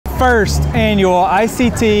first annual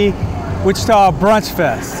ICT Wichita Brunch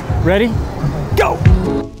Fest. Ready? Go!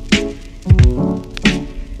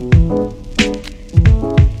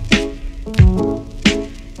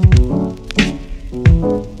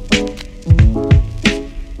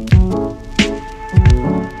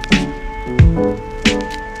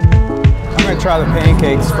 Try the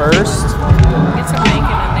pancakes first. Get some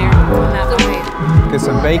bacon in there in that bite. Get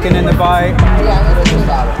some bacon in the bite.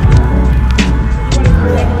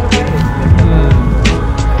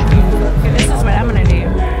 Okay, this is what I'm gonna do.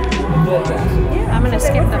 I'm gonna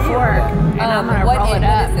skip the fork and I'm gonna roll it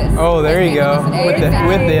up. Oh, there you go. With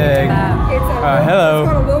the egg. Hello.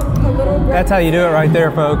 That's how you do it right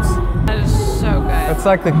there, folks. That is so good. It's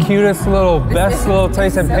like the cutest little, best little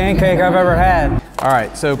tasting pancake I've ever had. All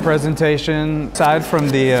right, so presentation, aside from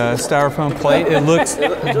the styrofoam plate, it looks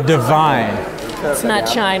divine. It's not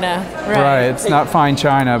China. Right, it's not fine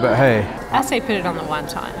china, but hey. I say put it on the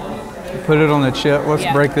wonton. Put it on the chip. Let's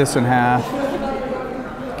break this in half.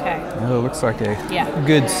 Okay. Oh, it looks like a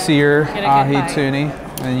good sear ahi tuni.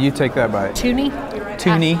 And you take that bite. Tuni?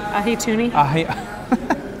 Tuni. Ahi tuni? Ahi.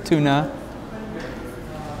 Tuna.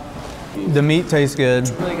 The meat tastes good.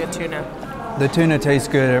 It's really good tuna. The tuna tastes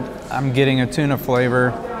good. I'm getting a tuna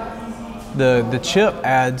flavor. The chip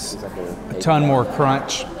adds a ton more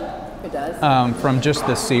crunch. It does? From just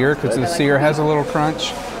the sear, because the sear has a little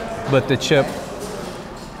crunch, but the chip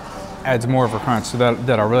adds more of a crunch. So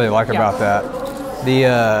that I really like about that.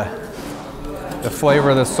 The flavor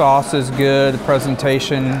of the sauce is good. The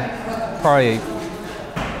presentation probably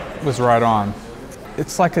was right on.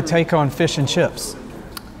 It's like a take on fish and chips.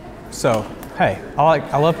 So, hey,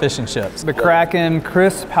 I love fish and chips. The Kraken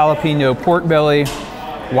crisp jalapeno pork belly,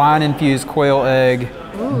 wine-infused quail egg,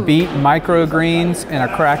 beet microgreens, and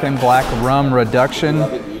a Kraken black rum reduction.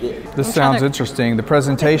 This sounds interesting. The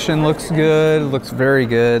presentation looks good. Looks very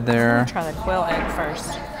good there. I'm gonna try the quail egg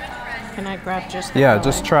first. Can I grab just the quail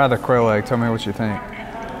egg? Try the quail egg. Tell me what you think.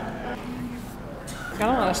 Got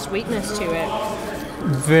a lot of sweetness to it.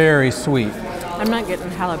 Very sweet. I'm not getting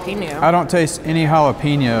jalapeno. I don't taste any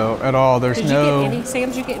jalapeno at all. There's Sam,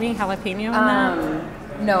 did you get any jalapeno in that?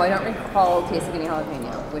 No, I don't recall tasting any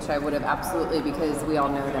jalapeno, which I would have absolutely, because we all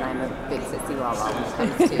know that I'm a big sissy wawa when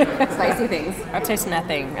it comes to spicy things. I taste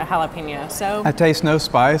nothing, a jalapeno, so. I taste no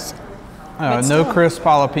spice. No crisp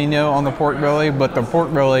jalapeno on the pork belly, but the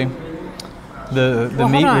pork belly, the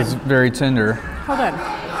meat was very tender. Hold on.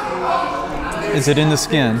 Is it in the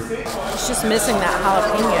skin? It's just missing that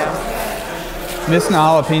jalapeno. Missing the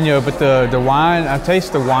jalapeno, but the wine, I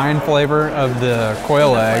taste the wine flavor of the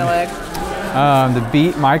quail egg. The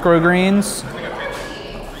beet microgreens,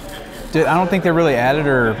 I don't think they really added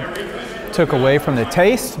or took away from the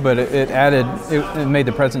taste, but it made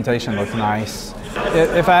the presentation look nice.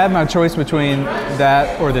 If I had my choice between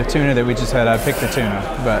that or the tuna that we just had, I'd pick the tuna,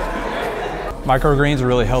 but microgreens are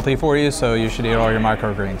really healthy for you, so you should eat all your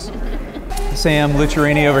microgreens. Sam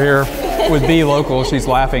Luccherini over here with Be Local, she's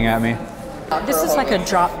laughing at me. This is like a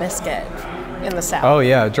drop biscuit in the South. Oh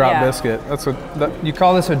yeah, drop biscuit. That's what you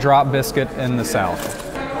call this, a drop biscuit in the South.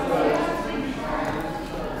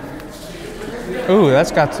 Ooh,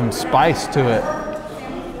 that's got some spice to it.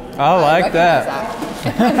 I like that.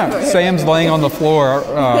 Sam's laying on the floor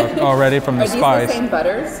already from the spice. Are these the same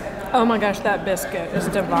butters? Oh my gosh, that biscuit is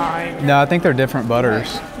divine. No, I think they're different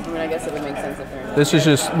butters. I mean, I guess it would make sense if they're. This is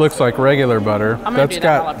just looks like regular butter. I'm gonna do the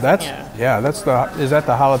jalapeno. Is that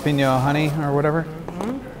the jalapeno honey or whatever?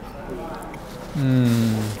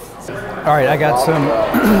 All right, I got some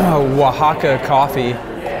Oaxaca coffee.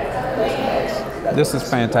 This is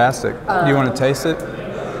fantastic. Do you want to taste it?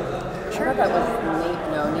 Sure. That was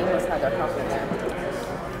Neil's had their coffee there.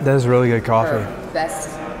 That is really good coffee. Best.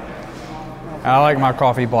 I like my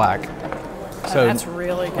coffee black. So that's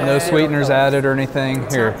really good. No sweeteners added or anything.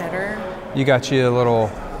 It's Here, not bitter. you got you a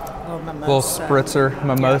little Mimosa. spritzer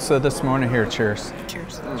mimosa this morning. Here, cheers.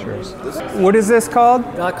 Cheers. Cheers. What is this called?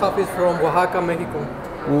 That coffee is from Oaxaca, Mexico.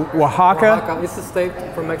 Oaxaca? It's a state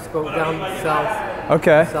from Mexico, down south.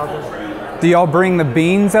 Okay. Southern. Do y'all bring the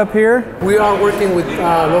beans up here? We are working with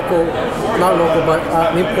an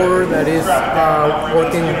importer that is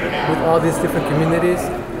working with all these different communities.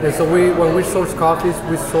 And so when we source coffees,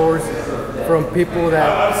 we source from people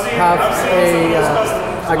that have a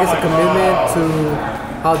commitment to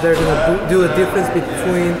how they're going to do a difference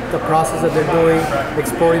between the process that they're doing,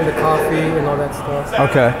 exporting the coffee and all that stuff.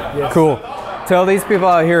 Okay, yes. Cool. Tell these people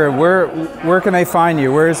out here, where can they find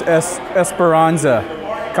you? Where's Esperanza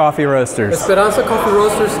Coffee Roasters? Esperanza Coffee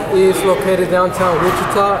Roasters is located downtown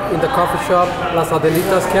Wichita in the coffee shop Las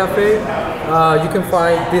Adelitas Cafe. You can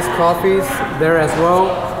find these coffees there as well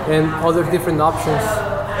and other different options.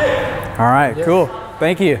 All right, cool.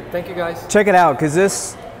 Thank you. Thank you, guys. Check it out, because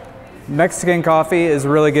this Mexican coffee is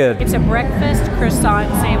really good. It's a breakfast croissant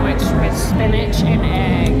sandwich with spinach and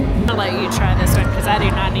egg. I'll let you try this one because I do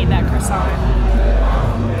not need that croissant.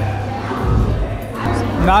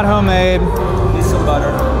 Not homemade. Need some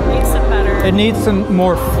butter. Needs some butter. It needs some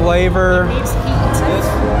more flavor. It needs heat.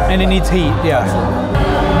 And it needs heat, yeah.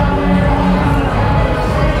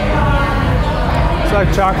 It's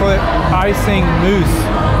like chocolate icing mousse.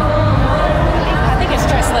 I think it's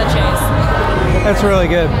tres leches. That's really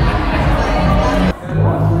good.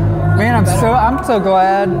 Man, I'm so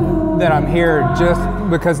glad that I'm here just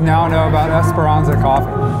because now I know about Esperanza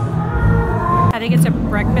coffee. I think it's a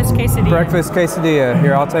breakfast quesadilla. Breakfast quesadilla.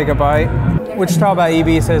 Here, I'll take a bite. Wichita by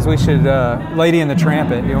EB says we should Lady in the Tramp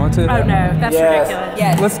it. You want to? Oh no, that's ridiculous.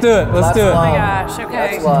 Yes. Let's do it. Let's do it. Oh my gosh,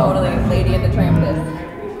 okay. Totally. Lady in the Tramp this.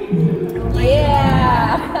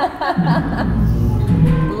 Yeah.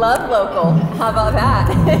 Love local. How about that?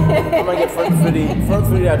 I'm gonna get fruit fruity. Fruit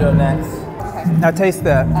fruity, I'll do it next. I taste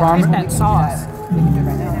that. That sauce.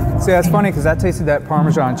 See, that's funny because I tasted that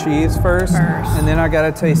Parmesan cheese first, and then I got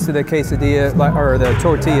a taste of the quesadilla, or the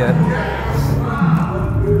tortilla,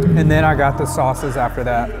 and then I got the sauces after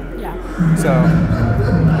that. Yeah. So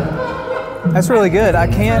that's really good. I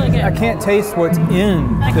can't really good. I can't taste what's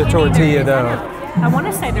in I the can't tortilla either. though. I want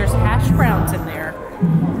to say there's hash browns in there.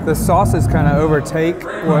 The sauces kind of overtake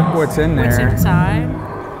what's in What's there. inside?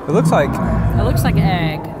 It looks like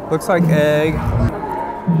egg. Looks like egg.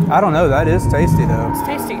 I don't know. That is tasty though. It's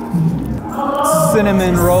tasty.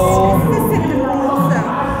 Cinnamon roll.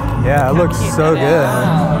 Yeah, it looks so good.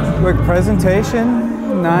 Look,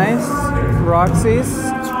 presentation, nice. Roxy's.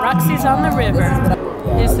 It's Roxy's on the river.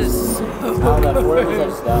 This is so I don't know, where is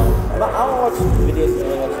that stuff? I don't watch videos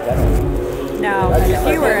really much better. No,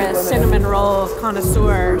 if you were a cinnamon roll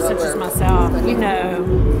connoisseur such as myself, you know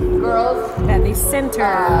that the center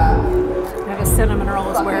of a cinnamon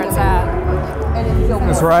roll is where it's at.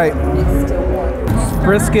 That's right.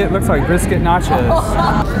 Brisket, looks like brisket nachos.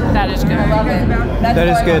 That is good. That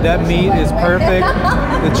is good. That meat is perfect.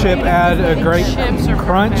 The chip add a great Chips are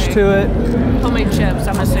crunch perfect. to it. Homemade chips,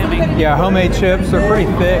 I'm assuming. Yeah, homemade chips. They're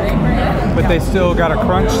pretty thick, but they still got a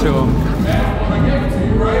crunch to them.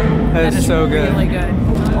 That is so good. Really good.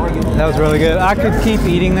 That was really good. I could keep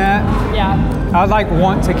eating that. Yeah. I'd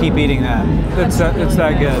want to keep eating that. It's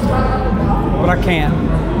that good. But I can't.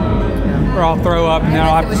 Or I'll throw up and then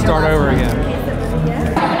I'll have to start over again.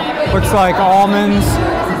 Looks like almonds,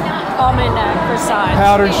 Almond croissant.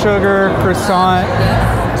 powdered sugar, croissant.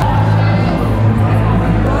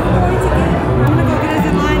 I'm gonna go get us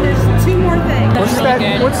in line. There's 2 more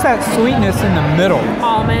things. What's that sweetness in the middle?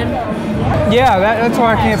 Almond. Yeah, that's what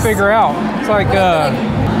I can't figure out. It's like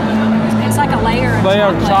It's like a layer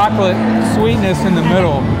of chocolate sweetness in the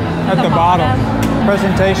middle at the bottom.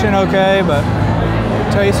 Presentation okay, but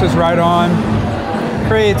taste is right on.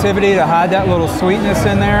 Creativity to hide that little sweetness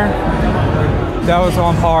in there. That was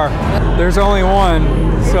on par. There's only one,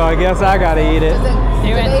 so I guess I gotta eat it.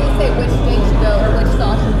 Do they say which thing should go or which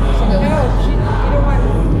sauce should go?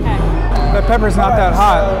 That pepper's not that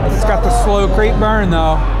hot. It's got the slow creep burn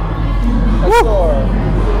though. Woo!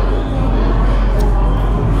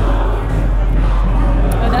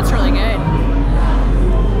 Oh, that's really good.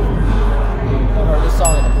 I've heard this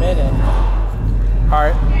song in a minute. All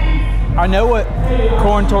right. I know what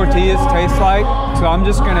corn tortillas taste like, so I'm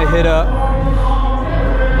just gonna hit up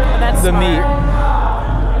That's the smart. meat.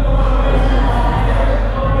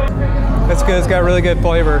 That's good. It's got really good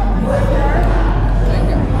flavor.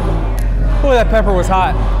 Oh, that pepper was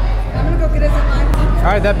hot. I'm gonna go get us in line. All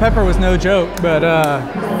right, that pepper was no joke, but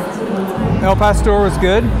El Pastor was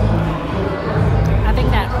good. I think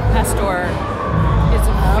that pastor is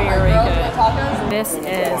very good. This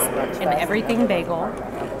is an everything bagel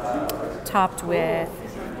topped with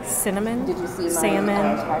cinnamon,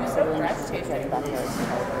 salmon.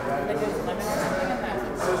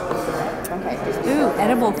 Ooh,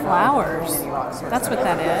 edible flowers. That's what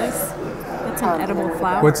that is. It's an edible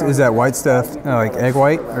flower. Is that white stuff? Like egg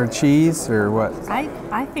white or cheese or what?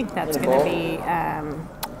 I think that's going to be.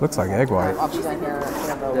 Looks like egg white.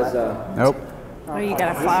 There's Nope. Oh, you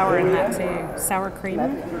got a flower in that too. Sour cream.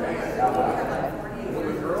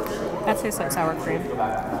 That tastes like sour cream.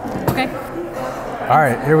 Okay. All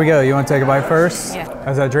right, here we go. You want to take a bite first? Yeah.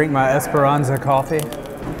 As I drink my Esperanza coffee.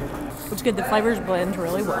 It's good. The flavors blend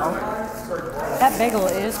really well. That bagel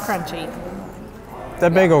is crunchy.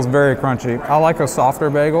 That bagel's very crunchy. I like a softer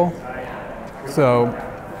bagel, so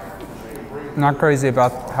not crazy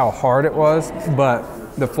about how hard it was, but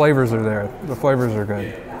the flavors are there. The flavors are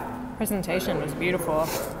good. Presentation was beautiful.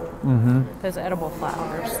 Those edible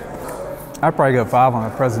flowers. I'd probably go 5 on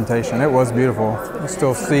the presentation. It was beautiful. You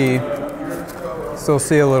still see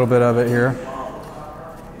a little bit of it here.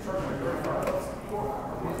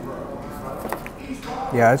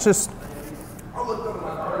 Yeah, it's just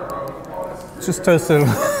toasted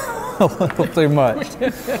a little too much.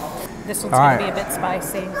 This one's gonna be a bit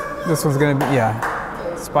spicy. This one's gonna be,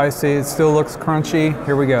 yeah, spicy. It still looks crunchy.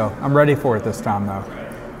 Here we go. I'm ready for it this time though.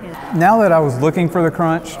 Yeah. Now that I was looking for the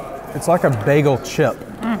crunch, it's like a bagel chip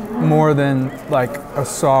more than like a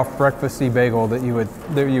soft breakfasty bagel that you would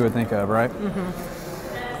think of, right?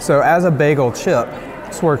 So as a bagel chip,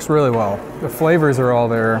 this works really well. The flavors are all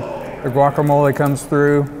there. The guacamole comes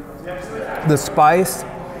through. The spice.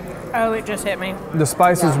 Oh, it just hit me. The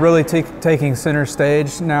spice is really taking center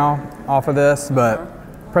stage now off of this, but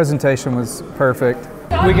presentation was perfect.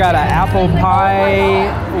 We got an apple pie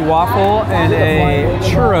waffle and a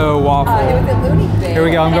churro waffle. Here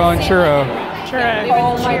we go, I'm going churro. Churro.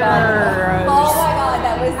 Oh my god,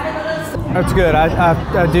 that was... That's good.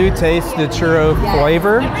 I do taste the churro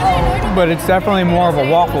flavor, but it's definitely more of a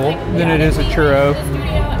waffle than it is a churro.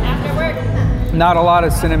 Not a lot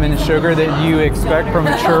of cinnamon and sugar that you expect from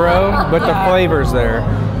a churro, but the flavor's there.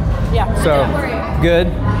 Yeah. So, good.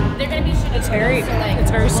 It's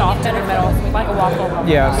very soft in the middle, like a waffle.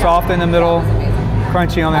 Yeah, soft in the middle,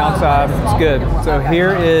 crunchy on the outside. It's good. So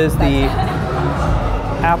here is the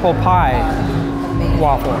apple pie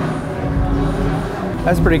waffle.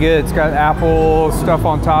 That's pretty good. It's got apple stuff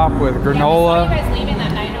on top with granola.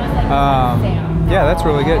 Yeah, that's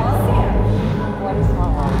really good.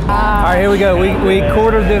 All right, here we go. We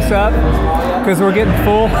quartered this up because we're getting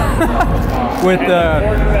full with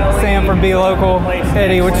Sam from Be Local,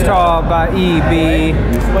 Eddie, Wichita by EB.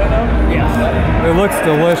 It looks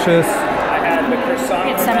delicious.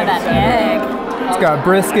 Get some of that egg. It's got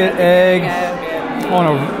brisket, egg on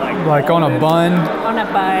a bun. On a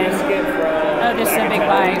bite. Oh, just a big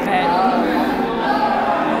bite, but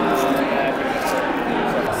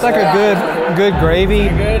it's like a good gravy.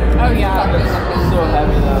 oh yeah.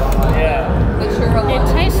 It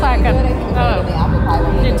tastes like a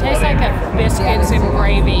biscuits and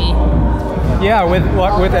gravy. Yeah,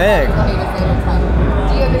 with egg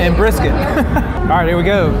and brisket. All right, here we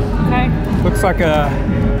go. Okay. Looks like a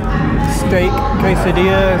steak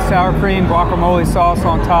quesadilla, sour cream, guacamole sauce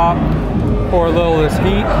on top. Pour a little of this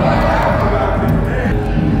heat.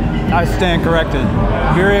 I stand corrected.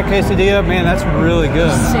 Birria quesadilla, man, that's really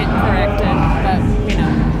good. Sit corrected, but you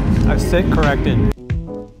know. I sit corrected.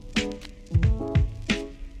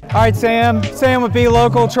 All right, Sam. Sam with Be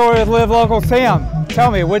Local, Troy with Live Local. Sam,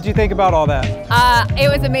 tell me, what did you think about all that? It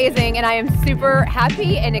was amazing, and I am super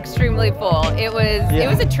happy and extremely full. It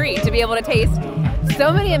was a treat to be able to taste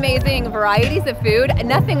so many amazing varieties of food.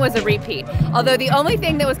 Nothing was a repeat. Although the only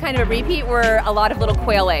thing that was kind of a repeat were a lot of little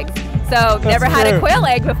quail eggs. So never had a quail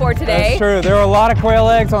egg before today. That's true. There were a lot of quail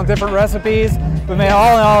eggs on different recipes. But man,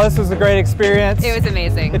 all in all, this was a great experience. It was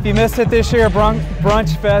amazing. If you missed it this year,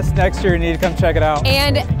 Brunch Fest next year, you need to come check it out.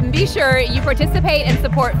 And be sure you participate and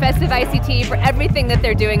support Festive ICT for everything that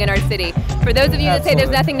they're doing in our city. For those of you that say there's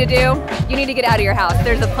nothing to do, you need to get out of your house.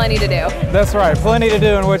 There's plenty to do. That's right, plenty to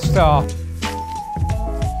do in Wichita.